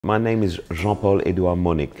My name is Jean-Paul Edouard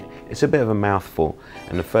Maunick. It's a bit of a mouthful,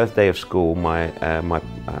 and the first day of school my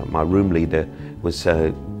room leader was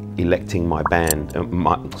electing my band,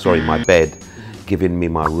 my bed, giving me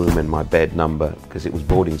my room and my bed number because it was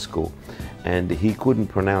boarding school. And he couldn't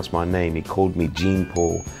pronounce my name. He called me Jean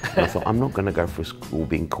Paul. And I thought, I'm not going to go through school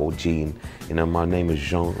being called Jean. You know, my name is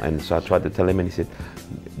Jean. And so I tried to tell him, and he said,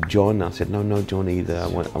 John. I said, no John either. I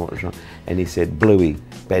want Jean. And he said, Bluey,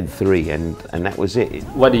 bed 3, and that was it.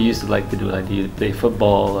 What do you used to like to do? Like, do you play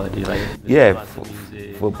football, or do you like? Yeah,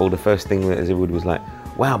 football. The first thing that everybody was like,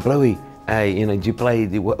 wow, Bluey. Hey, you know, do you play?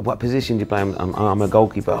 What position do you play? I'm a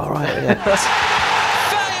goalkeeper. All right. Yeah.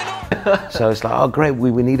 So it's like, oh great,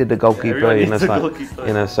 we needed a goalkeeper, you know,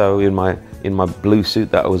 you know. So in my blue suit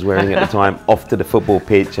that I was wearing at the time, off to the football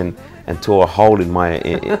pitch and tore a hole in my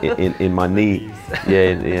knee,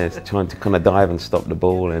 trying to kind of dive and stop the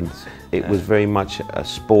ball. And it was very much a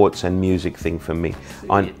sports and music thing for me.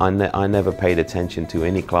 I never paid attention to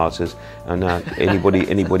any classes. And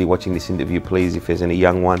anybody watching this interview, please, if there's any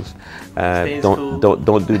young ones, don't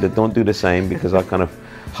do the same, because I kind of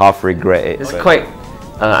half regret it. It's quite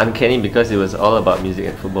uncanny, because it was all about music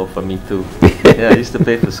and football for me too. Yeah, I used to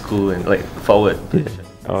play for school and like forward.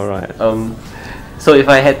 All right. So if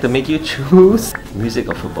I had to make you choose, music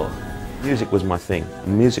or football? Music was my thing.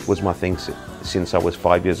 Music was my thing since I was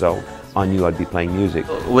 5 years old. I knew I'd be playing music.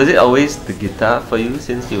 Was it always the guitar for you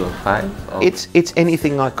since you were 5? Or? It's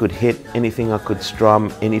anything I could hit, anything I could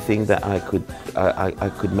strum, anything that I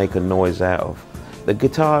could make a noise out of. The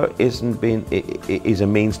guitar is a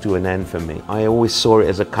means to an end for me. I always saw it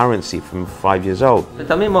as a currency from 5 years old.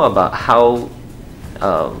 Tell me more about how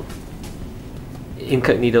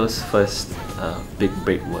Incognito's first big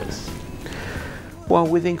break was. Well,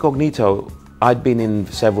 with Incognito, I'd been in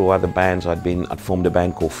several other bands. I'd formed a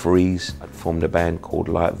band called Freeze. I'd formed a band called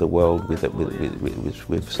Light of the World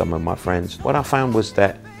with some of my friends. What I found was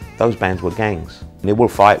that those bands were gangs. They will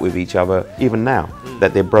fight with each other, even now,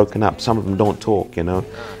 that they're broken up. Some of them don't talk, you know.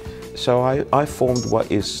 So I formed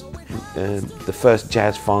what is the first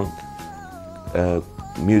jazz funk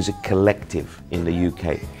music collective in the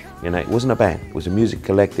UK. You know, it wasn't a band, it was a music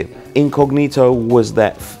collective. Incognito was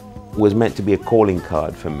meant to be a calling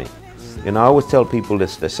card for me. You know, I always tell people the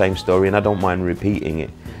same story, and I don't mind repeating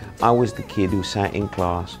it. I was the kid who sat in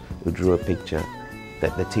class, who drew a picture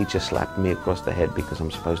that the teacher slapped me across the head because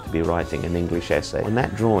I'm supposed to be writing an English essay. On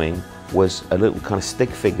that drawing was a little kind of stick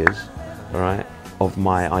figures, right, of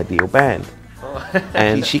my ideal band.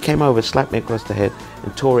 And she came over, slapped me across the head,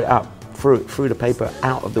 and tore it up, threw the paper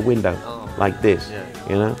out of the window, like this,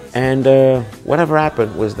 you know. And whatever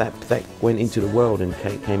happened was that went into the world and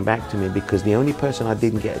came back to me, because the only person I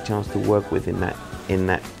didn't get a chance to work with in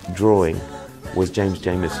that drawing was James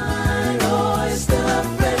Jamerson.